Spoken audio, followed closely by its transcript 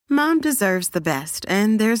Mom deserves the best,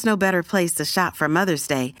 and there's no better place to shop for Mother's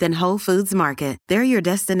Day than Whole Foods Market. They're your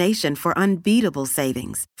destination for unbeatable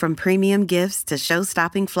savings, from premium gifts to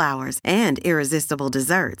show-stopping flowers and irresistible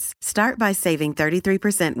desserts. Start by saving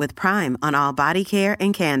 33% with Prime on all body care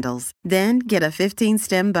and candles. Then get a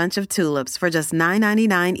 15-stem bunch of tulips for just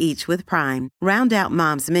 $9.99 each with Prime. Round out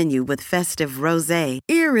Mom's menu with festive rosé,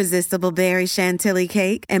 irresistible berry chantilly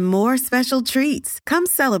cake, and more special treats. Come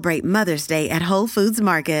celebrate Mother's Day at Whole Foods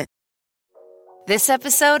Market. This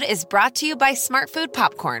episode is brought to you by Smart Food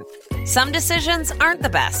Popcorn. Some decisions aren't the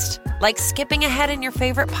best, like skipping ahead in your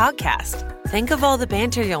favorite podcast. Think of all the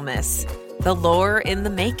banter you'll miss, the lore in the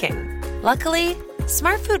making. Luckily,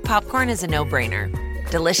 Smart Food Popcorn is a no-brainer.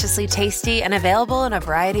 Deliciously tasty and available in a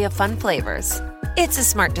variety of fun flavors. It's a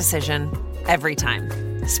smart decision every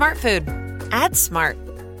time. Smart Food. Add smart.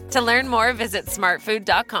 To learn more, visit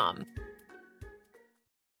smartfood.com.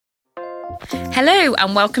 Hello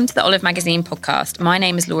and welcome to the Olive Magazine podcast. My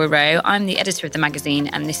name is Laura Rowe. I'm the editor of the magazine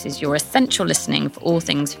and this is your essential listening for all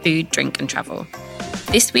things food, drink and travel.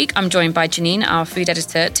 This week I'm joined by Janine, our food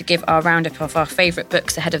editor, to give our roundup of our favourite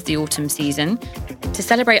books ahead of the autumn season. To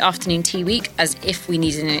celebrate Afternoon Tea Week, as if we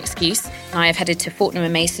needed an excuse, I have headed to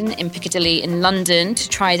Fortnum & Mason in Piccadilly in London to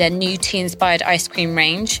try their new tea-inspired ice cream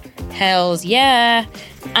range. Hells yeah!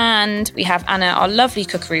 And we have Anna, our lovely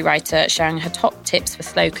cookery writer, sharing her top tips for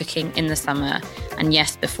slow cooking in the summer. And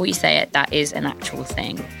yes, before you say it, that is an actual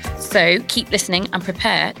thing. So keep listening and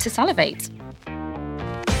prepare to salivate.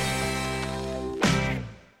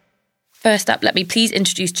 First up, let me please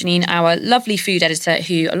introduce Janine, our lovely food editor,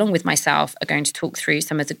 who, along with myself, are going to talk through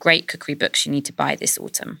some of the great cookery books you need to buy this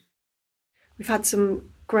autumn. We've had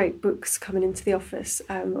some great books coming into the office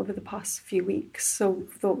over the past few weeks, so we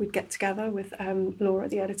thought we'd get together with Laura,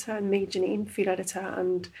 the editor, and me, Janine, food editor,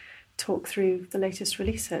 and talk through the latest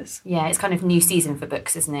releases. Yeah, it's kind of new season for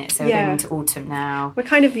books, isn't it? So we're going into autumn now. We're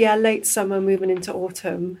kind of, late summer moving into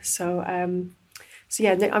autumn, so... So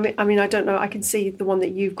yeah, I mean, I don't know. I can see the one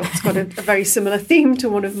that you've got. It's got a very similar theme to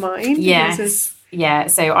one of mine. Yes. Yeah,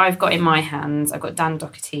 so I've got in my hands, I've got Dan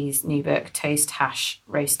Doherty's new book, Toast, Hash,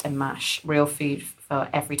 Roast and Mash, Real Food for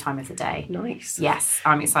Every Time of the Day. Nice. Yes,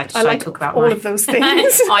 I'm excited to talk about all of those things.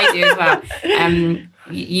 I do as well.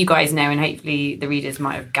 You guys know, and hopefully the readers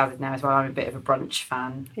might have gathered now as well, I'm a bit of a brunch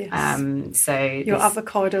fan. Yes. So your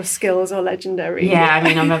avocado skills are legendary. Yeah, I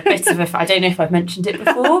mean, I'm a bit of a... I don't know if I've mentioned it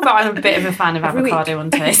before, but I'm a bit of a fan of avocado on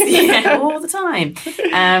toast. Yeah, all the time.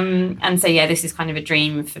 And so, yeah, this is kind of a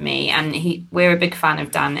dream for me. And we're a big fan of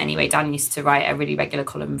Dan anyway. Dan used to write a really regular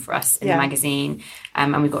column for us in the magazine.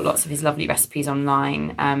 And we've got lots of his lovely recipes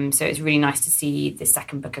online. So it's really nice to see the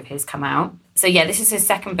second book of his come out. So yeah, this is his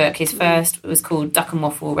second book. His first was called Duck and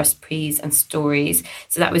Waffle Recipes and Stories.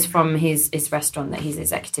 So that was from his restaurant that he's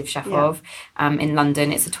executive chef of in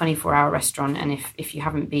London. It's a 24-hour restaurant. And if you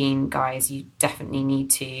haven't been, guys, you definitely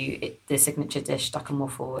need to. The signature dish, Duck and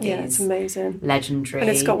Waffle, is it's amazing. Legendary. And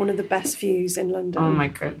it's got one of the best views in London. Oh my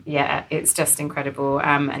God. Yeah, it's just incredible.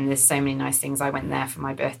 And there's so many nice things. I went there for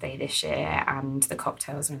my birthday this year and the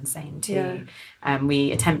cocktails are insane too.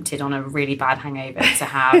 We attempted on a really bad hangover to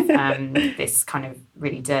have this kind of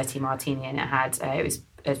really dirty martini, and it was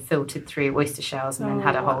filtered through oyster shells and then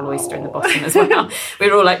had a whole oyster in the bottom as well. We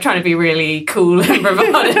were all like trying to be really cool and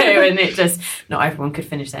bravado, and it just, not everyone could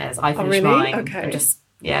finish theirs. I finished mine. Okay. Just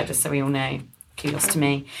so we all know. Kudos to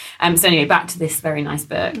me. So anyway, back to this very nice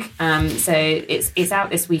book. So it's out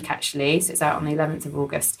this week actually. So it's out on the 11th of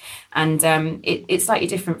August, and it's slightly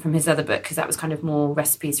different from his other book because that was kind of more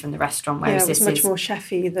recipes from the restaurant. Whereas it was much more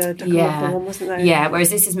chefy, the Duck and Waffle one, wasn't there? Yeah. Whereas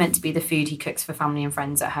this is meant to be the food he cooks for family and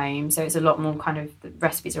friends at home. So it's a lot more kind of, the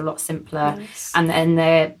recipes are a lot simpler, and then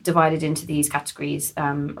they're divided into these categories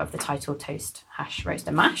of the title: Toast, Hash, Roast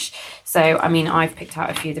and Mash. So I mean, I've picked out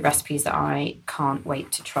a few of the recipes that I can't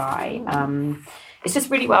wait to try. It's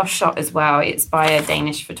just really well shot as well. It's by a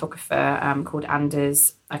Danish photographer called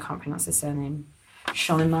Anders. I can't pronounce his surname.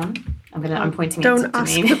 Schoenemann. I'm pointing. Don't it to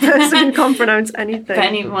ask Janine. the person who can't pronounce anything. For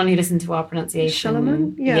anyone who listened to our pronunciation,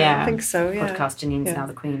 Schoenemann? Yeah, I think so. Yeah. Podcast. Janine's now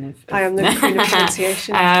the queen of. I am the queen of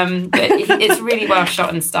pronunciation. But it's really well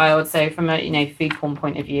shot and styled. So from a food porn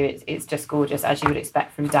point of view, it's just gorgeous, as you would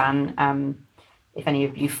expect from Dan. If any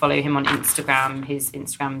of you follow him on Instagram, his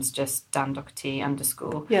Instagram's just Dan Doherty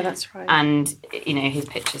 _. Yeah, that's right. And, his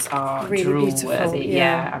pictures are really beautiful.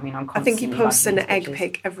 Yeah, I mean, I think he posts an egg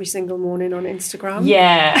pic every single morning on Instagram.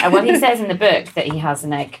 Yeah, well, he says in the book that he has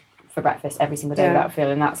an egg for breakfast every single day without fail,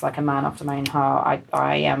 and that's like a man after my own heart.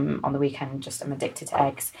 I am on the weekend I'm addicted to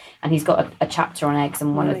eggs, and he's got a chapter on eggs,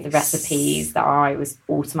 and one of the recipes that I was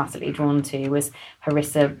automatically drawn to was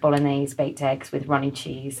harissa bolognese baked eggs with runny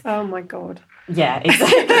cheese. Oh my God. Yeah,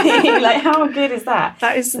 exactly. Like, how good is that?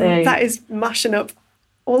 That is mashing up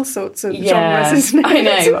all sorts of genres, isn't it? I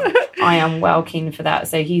know. I am well keen for that.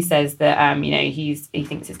 So he says that he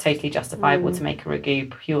thinks it's totally justifiable to make a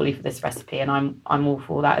ragu purely for this recipe, and I'm all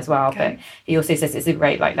for that as well. Okay. But he also says it's a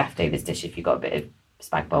great like leftovers dish if you've got a bit of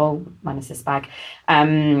spag bol minus the spag.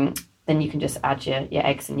 Then you can just add your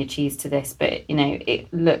eggs and your cheese to this. But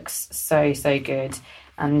it looks so good.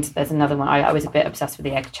 And there's another one. I was a bit obsessed with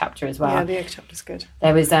the egg chapter as well. Yeah, the egg chapter's good.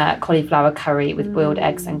 There was a cauliflower curry with boiled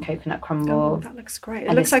eggs and coconut crumble. Oh, that looks great.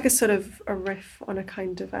 It looks like a sort of a riff on a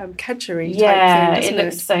kind of kedgeree type thing, doesn't it?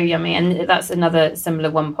 Looks so yummy. And that's another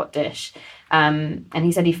similar one-pot dish. And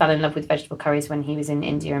he said he fell in love with vegetable curries when he was in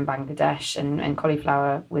India and Bangladesh, and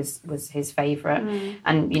cauliflower was his favourite.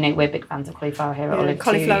 And we're big fans of cauliflower here at Olive.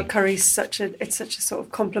 Cauliflower curry is such a sort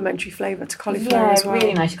of complementary flavour to cauliflower as well.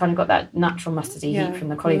 Really nice. You kind of got that natural mustardy heat from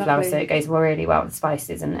the cauliflower, lovely. So it goes really well with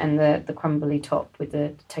spices, and the crumbly top with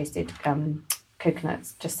the toasted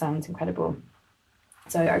coconuts just sounds incredible.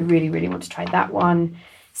 So I really, really want to try that one.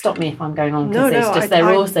 Stop me if I'm going on, because they're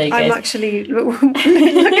all so good. I'm actually looking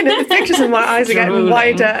at the pictures and my eyes are getting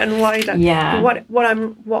wider and wider. Yeah.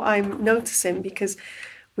 What I'm noticing, because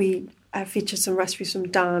we featured some recipes from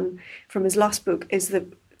Dan from his last book, is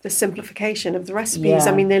the simplification of the recipes.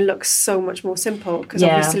 I mean, they look so much more simple, because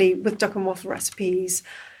obviously with duck and waffle recipes,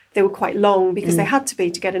 they were quite long because they had to be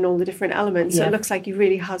to get in all the different elements. So it looks like he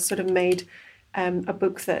really has sort of made a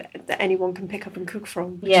book that anyone can pick up and cook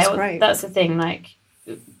from, which is great. That's the thing, like,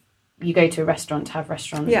 you go to a restaurant to have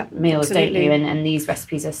restaurant meals, absolutely. Don't you? And these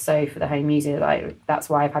recipes are so for the home user. Like, that's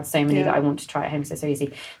why I've had so many that I want to try at home. So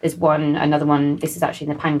easy. There's another one. This is actually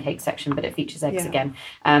in the pancake section, but it features eggs again.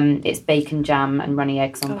 It's bacon jam and runny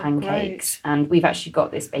eggs on pancakes. Great. And we've actually got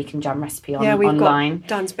this bacon jam recipe online. Got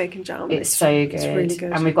Dan's bacon jam. It's so good. It's really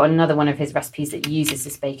good. And we've got another one of his recipes that uses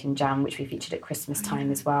this bacon jam, which we featured at Christmas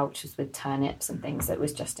time as well, which was with turnips and things. That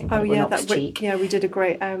was just incredible. We did a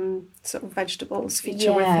great sort of vegetables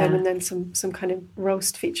feature with him, and then some kind of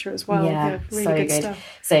roast feature as well. Really so good stuff.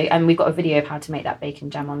 So, and we've got a video of how to make that bacon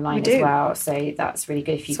jam online as well. So that's really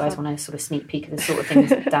good if you guys want to sort of sneak peek of the sort of things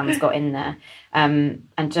that Dan's got in there. And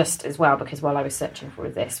just as well, because while I was searching for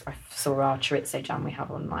this, I saw our chorizo jam we have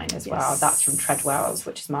online as well. That's from Treadwell's,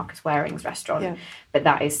 which is Marcus Waring's restaurant. Yeah. But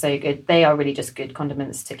that is so good. They are really just good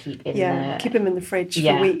condiments to keep in keep them in the fridge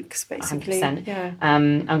for weeks, basically. 100%. Yeah.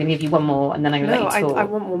 I'm going to give you one more, and then I'm going to let you talk. I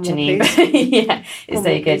want one more, Janine. please. It's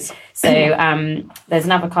so good. So there's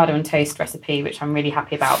an avocado and toast recipe, which I'm really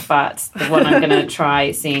happy about, but the one I'm going to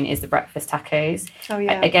try soon is the breakfast tacos. Oh,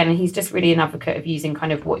 yeah. Again, he's just really an advocate of using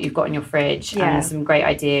kind of what you've got in your fridge and some great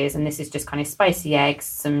ideas. And this is just kind of spicy eggs,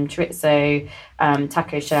 some chorizo,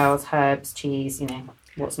 taco shells, herbs, cheese,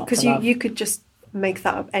 what's not to love. Because you could just make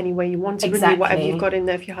that up any way you wanted, really, whatever you've got in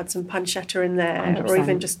there. If you had some pancetta in there 100%. Or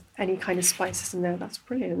even just any kind of spices in there, that's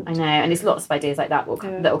brilliant. I know, and it's lots of ideas like that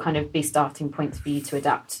that will kind of be starting points for you to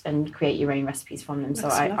adapt and create your own recipes from them. So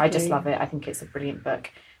I just love it. I think it's a brilliant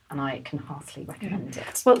book, and I can heartily recommend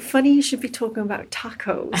it. Well, funny you should be talking about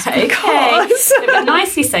tacos. Because it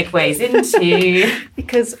nicely segues into...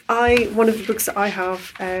 because one of the books that I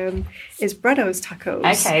have is Breddo's Tacos.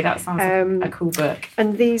 Okay, that sounds a cool book.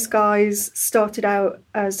 And these guys started out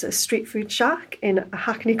as a street food shack in a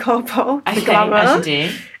Hackney car park, the Glamour, as you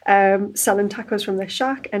do. Selling tacos from their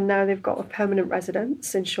shack, and now they've got a permanent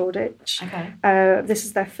residence in Shoreditch. Okay. This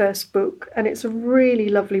is their first book, and it's a really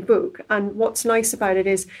lovely book. And what's nice about it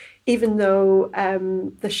is, even though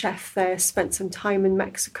the chef there spent some time in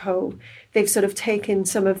Mexico, they've sort of taken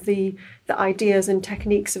some of the ideas and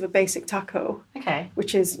techniques of a basic taco,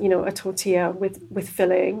 which is, a tortilla with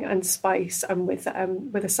filling and spice and with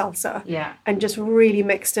a salsa, and just really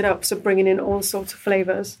mixed it up. So bringing in all sorts of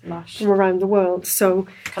flavours from around the world. So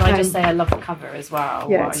can I just say I love the cover as well?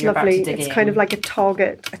 Yeah, it's lovely. It's kind of like a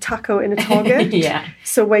taco in a target.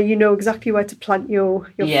 So where you know exactly where to plant your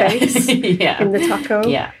face in the taco.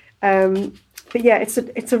 Yeah. But yeah, it's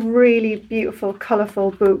a really beautiful,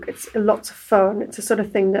 colourful book. It's lots of fun. It's a sort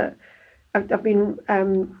of thing that I've been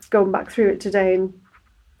going back through it today and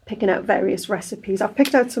picking out various recipes. I've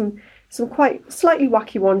picked out some quite slightly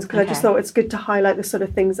wacky ones because I just thought it's good to highlight the sort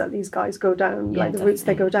of things that these guys go down, like the routes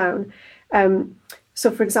they go down. So,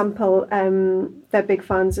 for example, they're big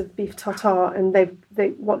fans of beef tartare, and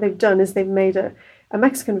what they've done is they've made a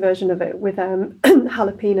Mexican version of it with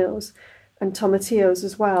jalapenos and tomatillos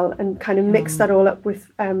as well, and kind of mix that all up with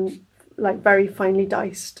like very finely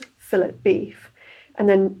diced fillet beef, and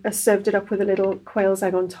then served it up with a little quail's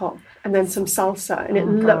egg on top, and then some salsa, and it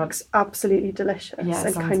looks absolutely delicious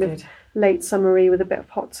and kind of late summery with a bit of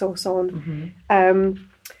hot sauce on. And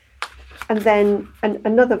then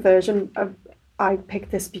another version of I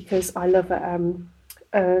picked this because I love a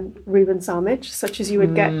Reuben sandwich, such as you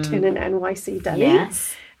would get in an NYC deli.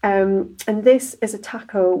 Yes. And this is a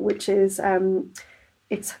taco, which is,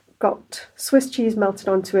 it's got Swiss cheese melted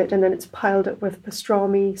onto it, and then it's piled up with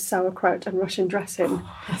pastrami, sauerkraut, and Russian dressing.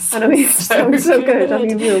 And I mean, it sounds so good. I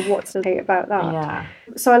mean, what's to hate about that? Yeah.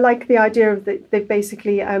 So I like the idea of that. They've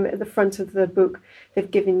basically, at the front of the book,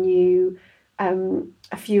 they've given you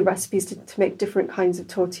a few recipes to make different kinds of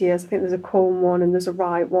tortillas. I think there's a corn one, and there's a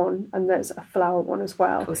rye one, and there's a flour one as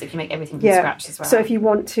well. Of course, you can make everything from scratch as well. So if you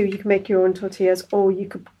want to, you can make your own tortillas, or you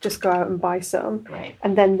could just go out and buy some. Right.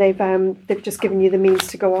 And then they've just given you the means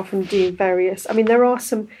to go off and do various. I mean, there are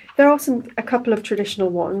a couple of traditional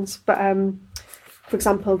ones, but for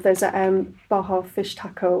example, there's a Baja fish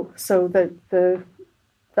taco. So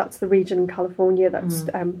that's the region in California that's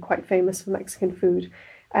quite famous for Mexican food.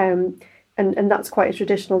 And that's quite a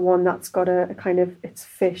traditional one. That's got a kind of, it's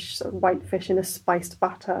fish, sort of white fish in a spiced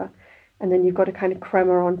batter. And then you've got a kind of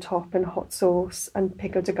crema on top and hot sauce and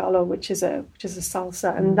pico de gallo, which is a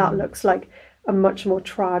salsa. And that looks like a much more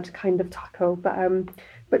trad kind of taco.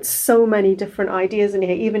 But so many different ideas in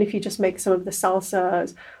here. Even if you just make some of the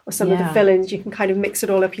salsas or some of the fillings, you can kind of mix it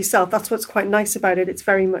all up yourself. That's what's quite nice about it. It's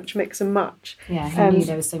very much mix and match. Yeah, who knew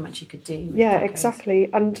there was so much you could do with Yeah, tacos. exactly.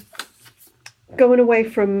 And going away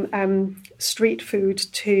from street food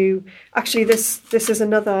to, actually this is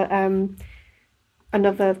another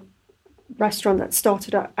restaurant that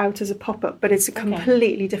started out as a pop-up, but it's a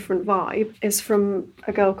completely different vibe. It's from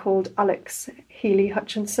a girl called Alex Healy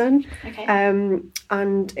Hutchinson,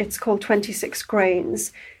 and it's called 26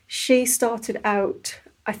 Grains. She started out,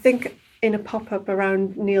 I think, in a pop-up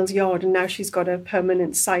around Neil's Yard, and now she's got a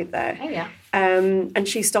permanent site there. Oh, yeah. And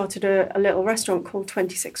she started a little restaurant called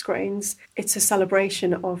 26 Grains. It's a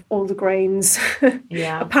celebration of all the grains.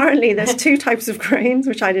 Yeah. Apparently there's two types of grains,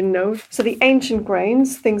 which I didn't know. So the ancient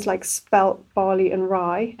grains, things like spelt, barley and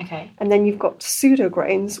rye. Okay. And then you've got pseudo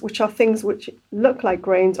grains, which are things which look like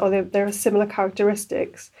grains, or there are similar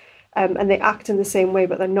characteristics. And they act in the same way,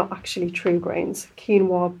 but they're not actually true grains.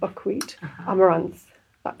 Quinoa, buckwheat, amaranth,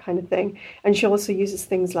 that kind of thing. And she also uses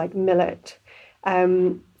things like millet.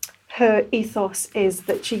 Her ethos is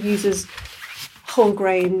that she uses whole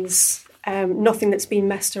grains, nothing that's been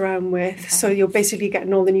messed around with. Okay. So you're basically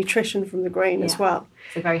getting all the nutrition from the grain as well.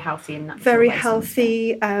 So very healthy and natural. Very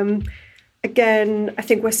healthy. Again, I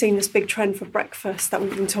think we're seeing this big trend for breakfast that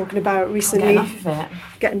we've been talking about recently. Can't get enough of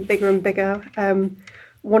it. Getting bigger and bigger.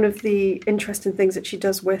 One of the interesting things that she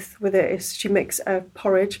does with it is she makes a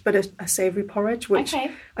porridge, but a savoury porridge, which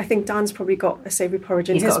I think Dan's probably got a savoury porridge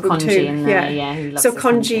in his book too. He's got a congee in there, yeah. Who loves so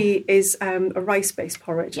congee is a rice-based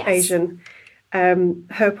porridge, Asian.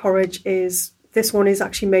 Her porridge this one is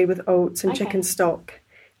actually made with oats and chicken stock,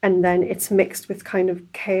 and then it's mixed with kind of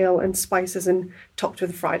kale and spices and topped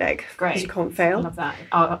with a fried egg. Great. Because you can't fail. I love that.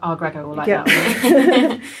 Our Gregor will like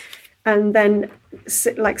that. And then,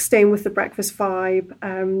 like, staying with the breakfast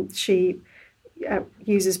vibe, she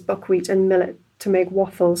uses buckwheat and millet to make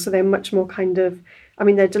waffles. So they're much more kind of, I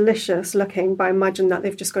mean, they're delicious looking, but I imagine that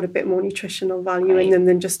they've just got a bit more nutritional value in them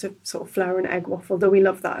than just a sort of flour and egg waffle, though we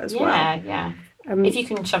love that as well. Yeah. If you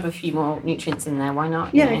can shove a few more nutrients in there, why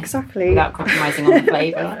not? Yeah, exactly. Without compromising on the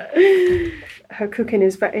flavour. Her cooking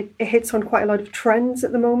is it hits on quite a lot of trends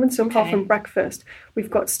at the moment. So apart from breakfast, we've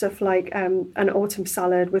got stuff like an autumn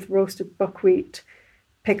salad with roasted buckwheat,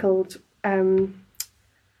 pickled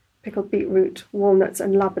beetroot, walnuts,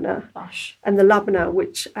 and labana. Gosh. And the labana,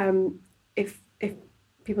 which if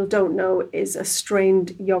people don't know, is a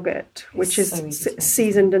strained yogurt, which is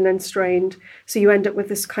seasoned and then strained. So you end up with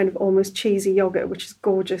this kind of almost cheesy yogurt, which is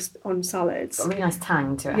gorgeous on salads. It's got a really nice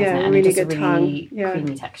tang to it, yeah, hasn't it? And really just good a really tang.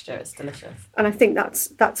 creamy texture. It's delicious. And I think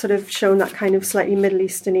that's sort of shown that kind of slightly Middle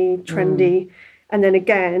Eastern-y, trendy. And then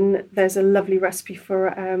again, there's a lovely recipe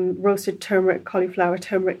for roasted turmeric, cauliflower.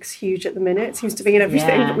 Turmeric's huge at the minute. It seems to be in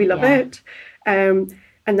everything, but we love it.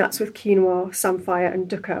 And that's with quinoa, samphire, and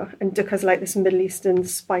dukkha. And dukkha's like this Middle Eastern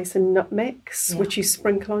spice and nut mix, which you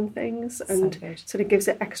sprinkle on things and sort of gives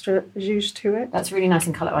it extra zhuzh to it. That's really nice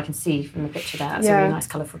in colour. I can see from the picture there. It's a really nice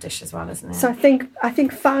colourful dish as well, isn't it? So I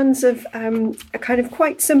think fans of a kind of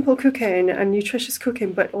quite simple cooking and nutritious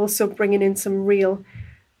cooking, but also bringing in some real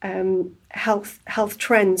health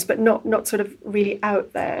trends, but not sort of really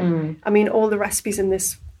out there. I mean, all the recipes in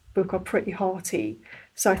this book are pretty hearty.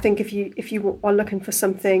 So I think if you are looking for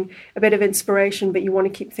something, a bit of inspiration, but you want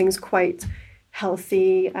to keep things quite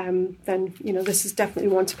healthy, then, this is definitely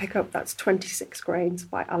one to pick up. That's 26 Grains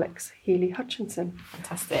by Alex Healy Hutchinson.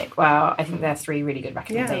 Fantastic. Well, I think they're 3 really good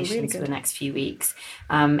recommendations really good for the next few weeks.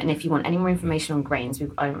 And if you want any more information on grains,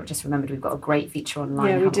 I just remembered we've got a great feature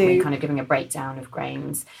online, haven't we? Kind of giving a breakdown of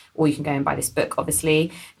grains. Or you can go and buy this book,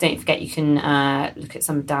 obviously. Don't forget you can look at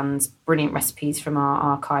some of Dan's brilliant recipes from our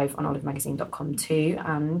archive on olivemagazine.com too.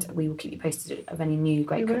 And we will keep you posted of any new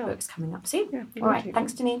great cookbooks coming up soon. Yeah, all right.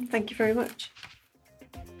 Thanks, Janine. Thank you very much.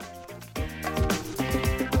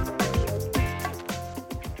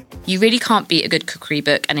 You really can't beat a good cookery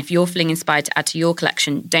book, and if you're feeling inspired to add to your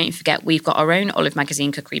collection, don't forget we've got our own Olive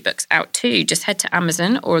Magazine cookery books out too. Just head to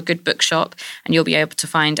Amazon or a good bookshop and you'll be able to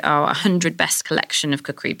find our 100 best collection of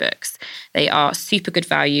cookery books. They are super good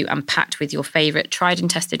value and packed with your favourite tried and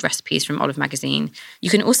tested recipes from Olive Magazine. You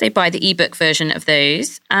can also buy the ebook version of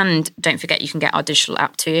those, and don't forget you can get our digital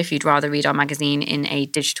app too if you'd rather read our magazine in a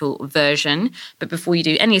digital version. But before you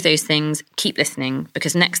do any of those things, keep listening,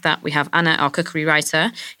 because next up we have Anna, our cookery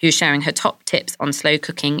writer, who's sharing her top tips on slow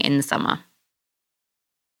cooking in the summer.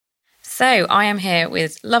 So I am here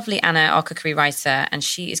with lovely Anna, our cookery writer, and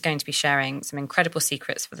she is going to be sharing some incredible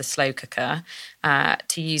secrets for the slow cooker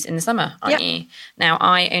to use in the summer, aren't you? Now,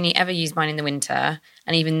 I only ever use mine in the winter,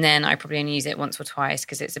 and even then I probably only use it once or twice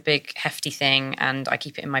because it's a big, hefty thing and I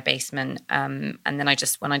keep it in my basement. And then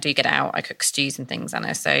when I do get out, I cook stews and things,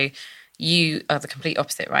 Anna. So you are the complete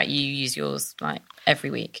opposite, right? You use yours like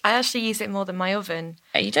every week. I actually use it more than my oven.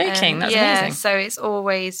 Are you joking? That's amazing. Amazing. So it's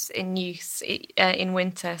always in use in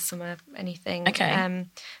winter, summer, anything. Okay.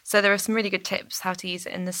 So there are some really good tips how to use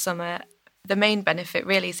it in the summer. The main benefit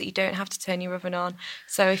really is that you don't have to turn your oven on.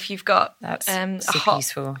 So if you've got a hot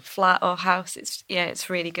useful flat or house, it's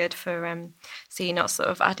really good for so you're not sort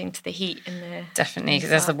of adding to the heat in the definitely, because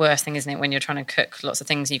that's the worst thing, isn't it? When you're trying to cook lots of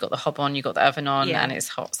things, you've got the hob on, you've got the oven on, and it's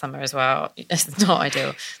hot summer as well. It's not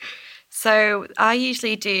ideal. So I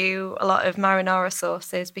usually do a lot of marinara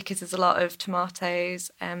sauces because there's a lot of tomatoes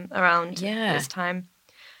around this time.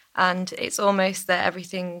 And it's almost that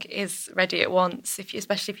everything is ready at once,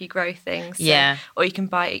 especially if you grow things. So, or you can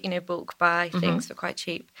buy, bulk buy things for quite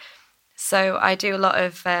cheap. So I do a lot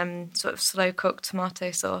of sort of slow cooked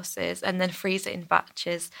tomato sauces and then freeze it in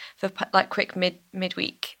batches for like quick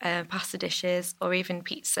midweek pasta dishes or even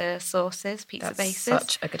pizza sauces, pizza bases. That's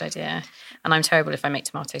such a good idea. And I'm terrible if I make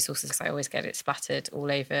tomato sauces because I always get it splattered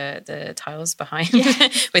all over the tiles behind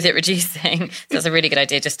with it reducing. So that's a really good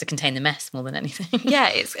idea, just to contain the mess more than anything.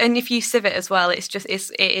 Yeah, and if you sieve it as well, it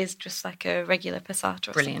is just like a regular passata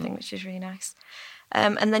or something, which is really nice.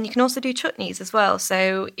 And then you can also do chutneys as well.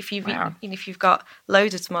 So if you've got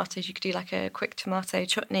loads of tomatoes, you could do like a quick tomato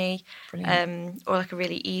chutney, or like a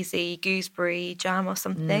really easy gooseberry jam or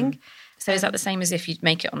something. So is that the same as if you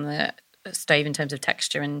make it on the stove in terms of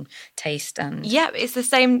texture and taste? And it's the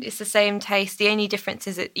same taste. The only difference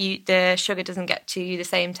is that the sugar doesn't get to the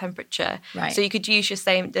same temperature, right? So you could use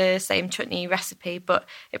the same chutney recipe, but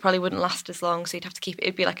it probably wouldn't last as long, so you'd have to keep it.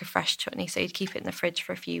 It'd be like a fresh chutney, so you'd keep it in the fridge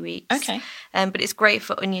for a few weeks. Okay. But it's great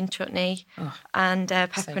for onion chutney and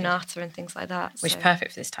pepperonata and things like that, which is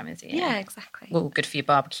perfect for this time of the year. Yeah, exactly. Well, good for your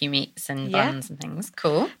barbecue meats and buns and things.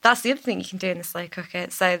 Cool. That's the other thing you can do in the slow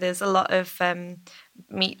cooker. So there's a lot of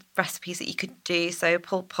meat recipes that you could do, so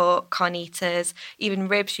pulled pork, carnitas, even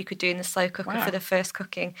ribs you could do in the slow cooker for the first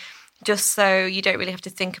cooking, just so you don't really have to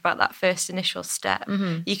think about that first initial step.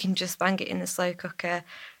 You can just bang it in the slow cooker.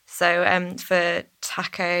 So for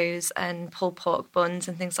tacos and pulled pork buns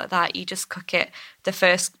and things like that, you just cook it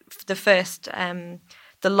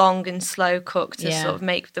the long and slow cook to sort of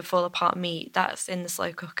make the fall apart meat. That's in the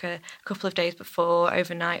slow cooker a couple of days before,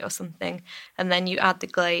 overnight or something. And then you add the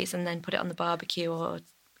glaze and then put it on the barbecue or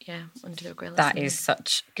under the grill. That is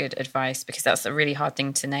such good advice, because that's a really hard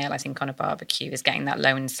thing to nail, I think, on a barbecue, is getting that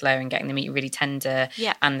low and slow and getting the meat really tender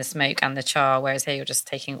and the smoke and the char, whereas here you're just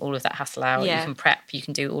taking all of that hassle out. You can prep, you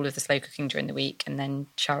can do all of the slow cooking during the week and then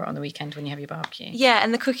char it on the weekend when you have your barbecue. Yeah,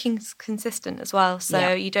 and the cooking's consistent as well,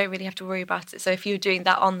 so you don't really have to worry about it. So if you're doing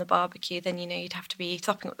that on the barbecue, then you'd have to be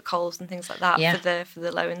topping up the coals and things like that for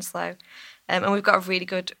the low and slow. And we've got a really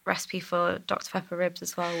good recipe for Dr. Pepper ribs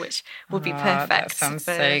as well, which will be perfect that sounds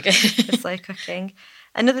for so good. for slow cooking.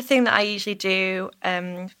 Another thing that I usually do,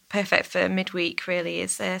 perfect for midweek really,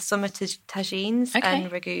 is summer tagines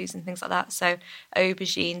and ragouts and things like that. So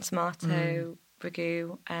aubergine, tomato,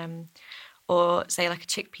 ragout, or say like a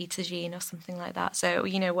chickpea tagine or something like that. So,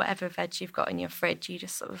 whatever veg you've got in your fridge, you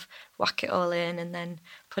just sort of whack it all in and then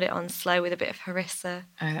put it on slow with a bit of harissa.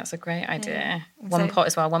 Oh, that's a great idea. One pot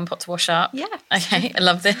as well, one pot to wash up. Yeah. Okay, I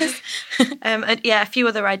love this. And a few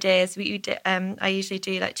other ideas. I usually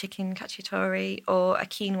do like chicken cacciatore or a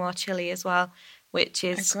quinoa chili as well, which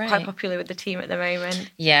is quite popular with the team at the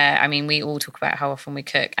moment. Yeah, I mean, we all talk about how often we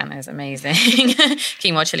cook. Anna's amazing.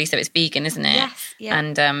 Quinoa chili, so it's vegan, isn't it? Yes, yeah.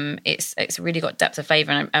 And it's really got depth of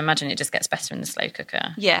flavour, and I imagine it just gets better in the slow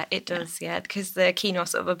cooker. Yeah, it does, because the quinoa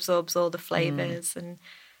sort of absorbs all the flavours. And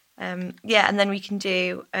then we can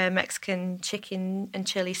do a Mexican chicken and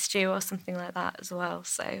chili stew or something like that as well.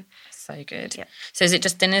 So good. Yeah. So is it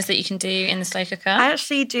just dinners that you can do in the slow cooker? I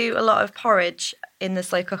actually do a lot of porridge in the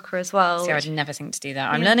slow cooker as well. See, I'd never think to do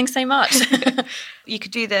that. I'm learning so much. You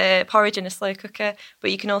could do the porridge in a slow cooker,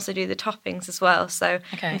 but you can also do the toppings as well. So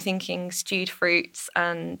I'm thinking stewed fruits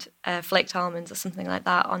and flaked almonds or something like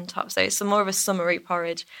that on top. So it's more of a summery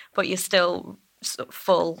porridge, but you're still sort of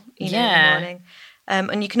full, in the morning.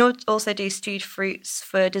 And you can also do stewed fruits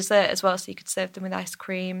for dessert as well. So you could serve them with ice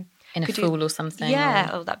cream. In a fool or something.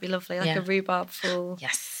 Yeah, that'd be lovely, like a rhubarb fool.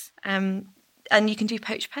 Yes. And you can do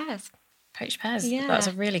poached pears. Poached pears? Yeah. That's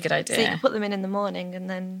a really good idea. So you can put them in the morning and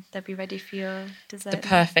then they'll be ready for your dessert. The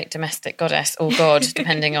perfect domestic goddess or god,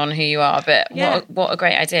 depending on who you are. But what a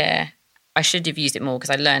great idea. I should have used it more because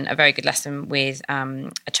I learned a very good lesson with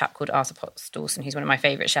a chap called Arthur Potts Dawson, who's one of my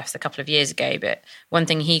favourite chefs, a couple of years ago. But one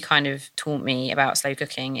thing he kind of taught me about slow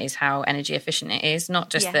cooking is how energy efficient it is. Not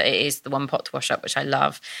just that it is the one pot to wash up, which I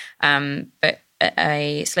love, but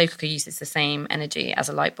a slow cooker uses the same energy as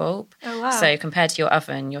a light bulb. Oh, wow. So compared to your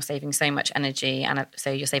oven, you're saving so much energy, and so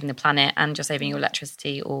you're saving the planet and you're saving your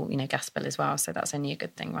electricity or gas bill as well. So that's only a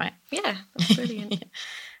good thing, right? Yeah, that's brilliant.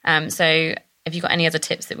 So have you got any other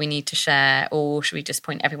tips that we need to share, or should we just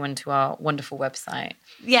point everyone to our wonderful website?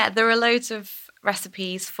 Yeah, there are loads of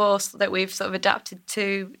recipes that we've sort of adapted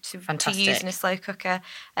to use in a slow cooker.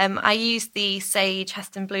 I use the Sage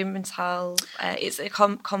Heston Blumenthal. It's a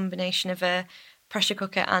combination of a pressure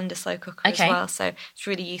cooker and a slow cooker as well, so it's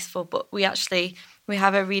really useful. But we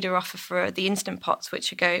have a reader offer for the instant pots,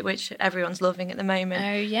 which everyone's loving at the moment.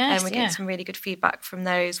 Oh yes, and we get some really good feedback from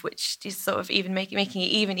those, which is sort of even making it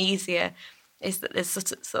even easier. Is that there's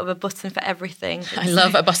sort of a button for everything. I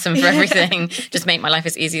love a button for everything. Just make my life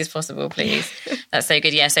as easy as possible, please. That's so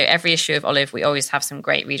good. Yeah, so every issue of Olive, we always have some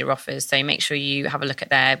great reader offers. So make sure you have a look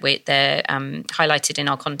at they're highlighted in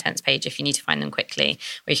our contents page if you need to find them quickly,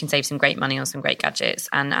 where you can save some great money on some great gadgets.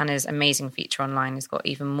 And Anna's amazing feature online has got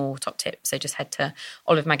even more top tips. So just head to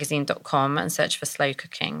olivemagazine.com and search for slow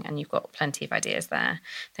cooking, and you've got plenty of ideas there.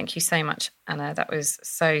 Thank you so much, Anna. That was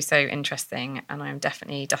so interesting, and I'm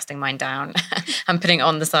definitely dusting mine down. I'm putting it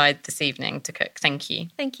on the side this evening to cook. Thank you.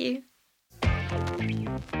 Thank you.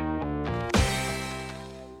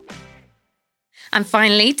 And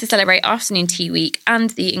finally, to celebrate Afternoon Tea Week and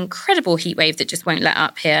the incredible heatwave that just won't let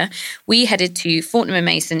up here, we headed to Fortnum &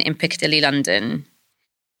 Mason in Piccadilly, London.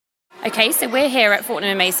 Okay, so we're here at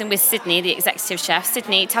Fortnum & Mason with Sydney, the executive chef.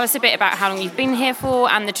 Sydney, tell us a bit about how long you've been here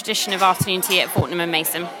for and the tradition of afternoon tea at Fortnum &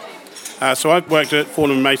 Mason. So I've worked at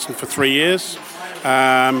Fortnum & Mason for 3 years.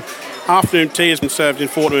 Afternoon tea has been served in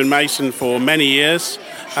Fortnum & Mason for many years,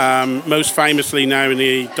 most famously now in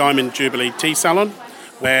the Diamond Jubilee Tea Salon,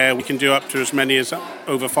 where we can do up to as many as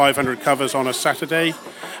over 500 covers on a Saturday.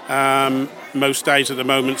 Most days at the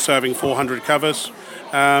moment serving 400 covers.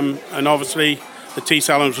 And obviously the tea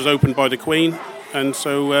salon was opened by the Queen, and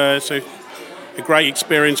so it's a great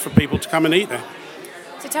experience for people to come and eat there.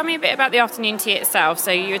 So tell me a bit about the afternoon tea itself.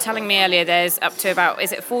 So you were telling me earlier there's up to about,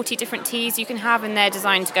 40 different teas you can have, and they're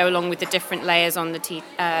designed to go along with the different layers on the tea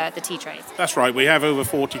trays? That's right. We have over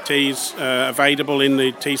 40 teas available in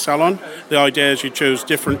the tea salon. The idea is you choose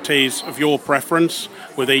different teas of your preference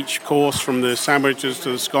with each course, from the sandwiches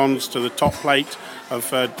to the scones to the top plate of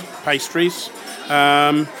pastries.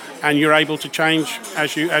 And you're able to change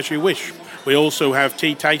as you wish. We also have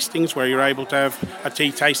tea tastings where you're able to have a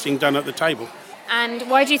tea tasting done at the table. And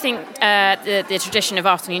why do you think the tradition of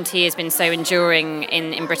afternoon tea has been so enduring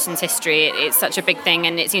in Britain's history? It's such a big thing,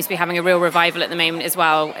 and it seems to be having a real revival at the moment as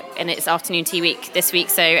well. And it's afternoon tea week this week,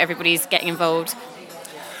 so everybody's getting involved.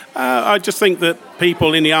 I just think that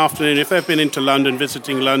people in the afternoon, if they've been into London,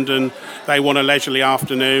 visiting London, they want a leisurely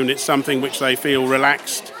afternoon. It's something which they feel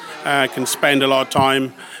relaxed, can spend a lot of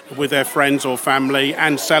time with their friends or family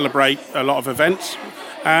and celebrate a lot of events.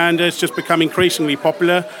 And it's just become increasingly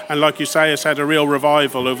popular, and like you say, it's had a real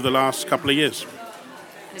revival over the last couple of years.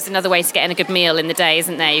 It's another way to get in a good meal in the day,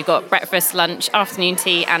 isn't there? You've got breakfast, lunch, afternoon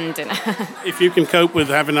tea and dinner. If you can cope with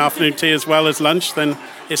having afternoon tea as well as lunch, then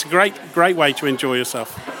it's a great way to enjoy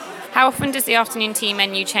yourself. How often does the afternoon tea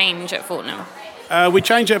menu change at Fortnum? We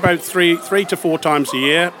change it about three to four times a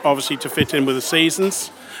year, obviously to fit in with the seasons.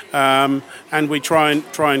 And we try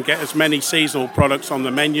and get as many seasonal products on the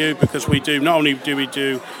menu, because we do not only do we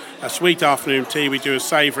do a sweet afternoon tea, we do a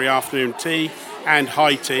savoury afternoon tea and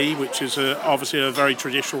high tea, which is obviously a very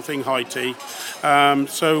traditional thing, high tea.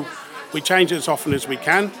 So we change it as often as we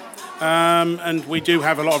can, and we do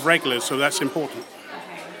have a lot of regulars, so that's important.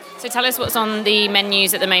 So tell us what's on the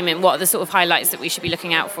menus at the moment. What are the sort of highlights that we should be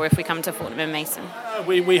looking out for if we come to Fortnum and Mason?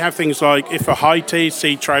 We have things like, if for high tea,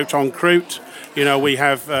 sea trout en croûte. We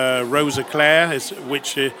have rose eclair,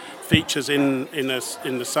 which features in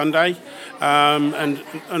the sundae,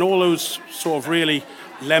 and all those sort of really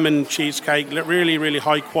lemon cheesecake, really, really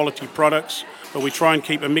high quality products. But we try and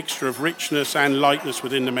keep a mixture of richness and lightness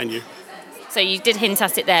within the menu. So you did hint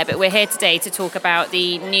at it there, but we're here today to talk about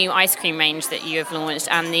the new ice cream range that you have launched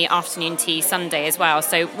and the afternoon tea sundae as well.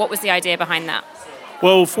 So what was the idea behind that?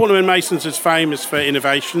 Well, Fortnum and Mason's is famous for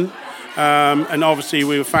innovation, and obviously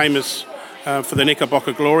we were famous for the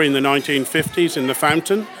Knickerbocker Glory in the 1950s in the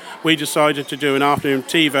fountain. We decided to do an afternoon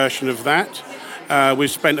tea version of that.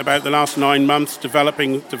 We've spent about the last 9 months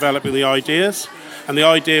developing the ideas, and the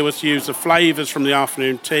idea was to use the flavours from the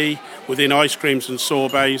afternoon tea within ice creams and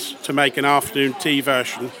sorbets to make an afternoon tea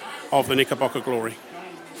version of the Knickerbocker Glory.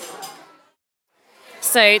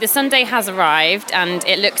 So the sundae has arrived and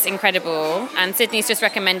it looks incredible, and Sydney's just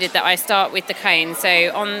recommended that I start with the cone.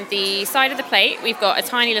 So on the side of the plate we've got a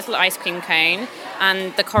tiny little ice cream cone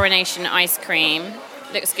and the coronation ice cream.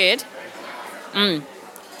 Looks good.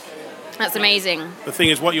 That's amazing. The thing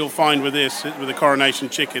is, what you'll find with the coronation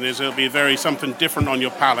chicken, is it'll be something different on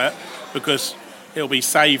your palate, because it'll be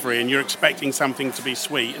savoury and you're expecting something to be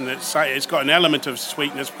sweet, and it's got an element of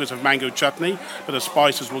sweetness because of mango chutney, but the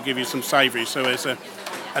spices will give you some savoury, so it's a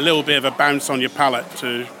little bit of a bounce on your palate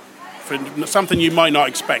for something you might not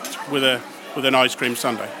expect with an ice cream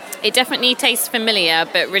sundae. It definitely tastes familiar,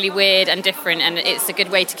 but really weird and different, and it's a good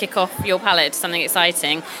way to kick off your palate to something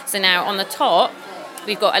exciting. So now on the top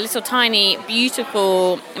we've got a little tiny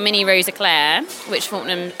beautiful mini rose eclair, which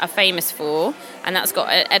Fortnum are famous for, and that's got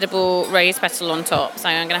an edible rose petal on top, so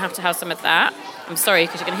I'm going to have some of that. I'm sorry,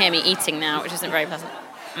 because you can hear me eating now, which isn't very pleasant.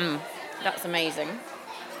 That's amazing.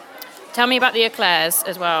 Tell me about the eclairs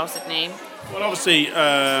as well, Sydney. Well, obviously,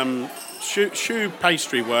 choux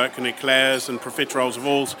pastry work and eclairs and profiteroles have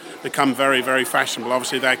all become very, very fashionable.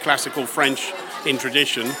 Obviously, they're classical French in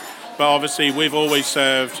tradition, but obviously we've always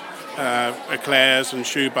served eclairs and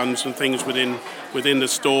choux buns and things within the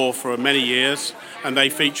store for many years, and they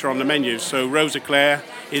feature on the menu. So rose eclair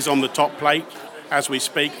is on the top plate as we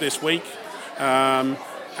speak this week, and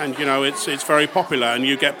it's very popular, and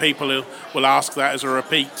you get people who will ask that as a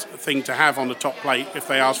repeat thing to have on the top plate if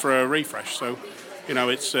they ask for a refresh. So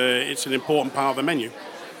it's an important part of the menu.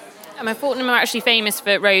 And Fortnum are actually famous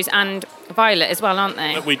for rose and violet as well, aren't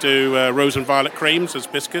they? We do rose and violet creams as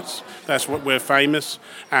biscuits. That's what we're famous,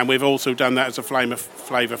 and we've also done that as a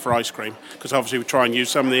flavour for ice cream, because obviously we try and use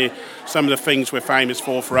some of the things we're famous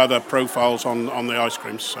for other profiles on the ice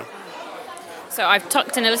creams. So I've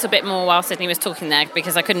tucked in a little bit more while Sydney was talking there,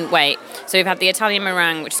 because I couldn't wait. So we've had the Italian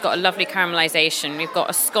meringue, which has got a lovely caramelisation. We've got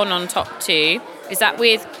a scone on top too. Is that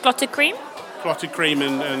with clotted cream? Clotted cream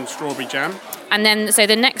and strawberry jam. And then, so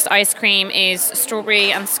the next ice cream is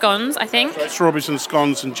strawberry and scones, I think? Strawberries and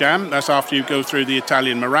scones and jam. That's after you go through the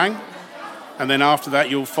Italian meringue. And then after that,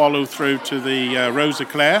 you'll follow through to the rose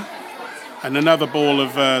eclair. And another ball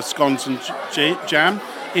of scones and jam,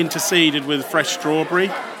 interseeded with fresh strawberry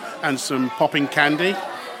and some popping candy.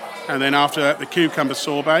 And then after that, the cucumber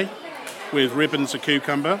sorbet with ribbons of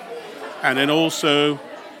cucumber. And then also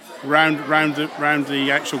round the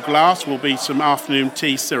actual glass will be some afternoon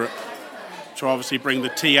tea syrup, to obviously bring the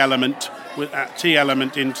tea element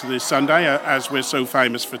into the sundae, as we're so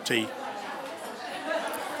famous for tea.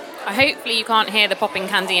 Hopefully you can't hear the popping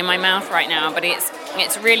candy in my mouth right now, but it's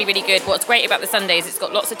really, really good. What's great about the sundaes, it's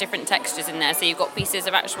got lots of different textures in there. So you've got pieces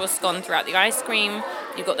of actual scone throughout the ice cream,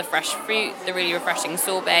 you've got the fresh fruit, the really refreshing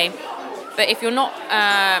sorbet. But if you're not,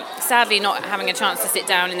 sadly not having a chance to sit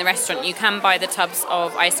down in the restaurant, you can buy the tubs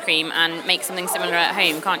of ice cream and make something similar at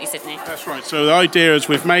home, can't you, Sydney? That's right. So the idea is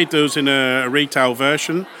we've made those in a retail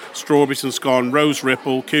version: strawberries and scone, rose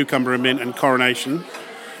ripple, cucumber and mint, and coronation.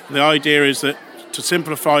 And the idea is that to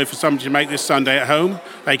simplify for somebody to make this sundae at home,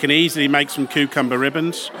 they can easily make some cucumber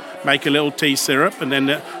ribbons, make a little tea syrup, and then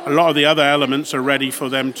a lot of the other elements are ready for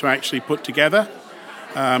them to actually put together.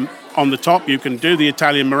 on the top, you can do the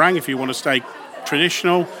Italian meringue if you want to stay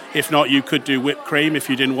traditional. If not, you could do whipped cream if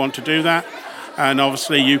you didn't want to do that. And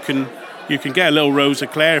obviously you can get a little rose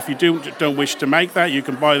eclair. If you don't wish to make that, you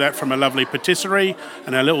can buy that from a lovely patisserie,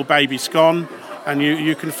 and a little baby scone, and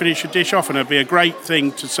you can finish your dish off, and it'll be a great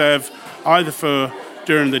thing to serve either for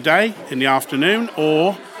during the day, in the afternoon,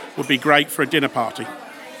 or would be great for a dinner party.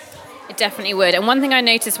 It definitely would. And one thing I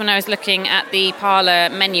noticed when I was looking at the parlour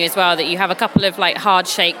menu as well, that you have a couple of like hard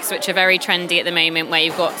shakes, which are very trendy at the moment, where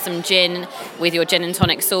you've got some gin with your gin and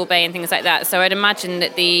tonic sorbet and things like that. So I'd imagine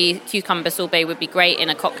that the cucumber sorbet would be great in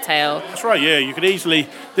a cocktail. That's right, yeah. You could easily,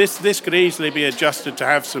 this could easily be adjusted to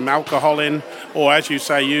have some alcohol in, or as you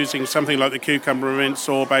say, using something like the cucumber mint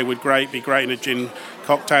sorbet would be great in a gin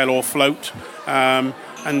cocktail or float.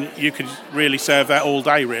 And you could really serve that all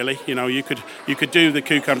day, really. You know, you could do the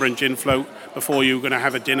cucumber and gin float before you were going to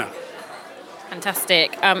have a dinner.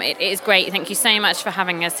 Fantastic. It is great. Thank you so much for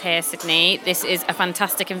having us here, Sydney. This is a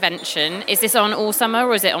fantastic invention. Is this on all summer,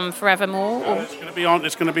 or is it on forevermore? Or? It's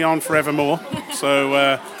going to be on forevermore.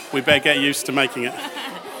 So we better get used to making it.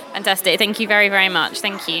 Fantastic. Thank you very, very much.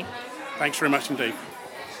 Thank you. Thanks very much indeed.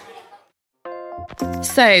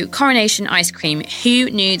 So, Coronation ice cream, who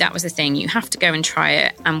knew that was a thing? You have to go and try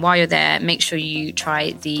it. And while you're there, make sure you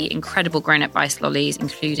try the incredible grown-up ice lollies,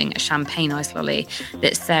 including a champagne ice lolly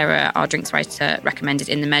that Sarah, our drinks writer, recommended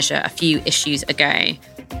in The Measure a few issues ago.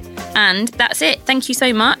 And that's it. Thank you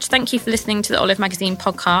so much. Thank you for listening to the Olive Magazine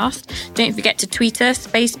podcast. Don't forget to tweet us,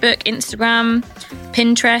 Facebook, Instagram,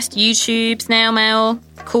 Pinterest, YouTube, snail mail.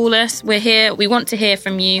 Call us. We're here. We want to hear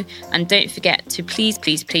from you. And don't forget to please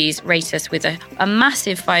rate us with a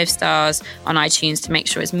massive 5 stars on iTunes to make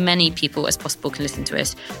sure as many people as possible can listen to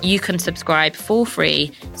us. You can subscribe for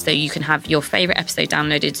free so you can have your favourite episode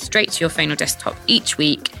downloaded straight to your phone or desktop each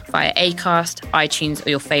week via Acast, iTunes,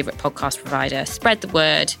 or your favourite podcast provider. Spread the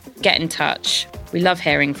word. Get in touch. We love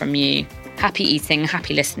hearing from you. Happy eating,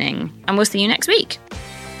 happy listening. And we'll see you next week.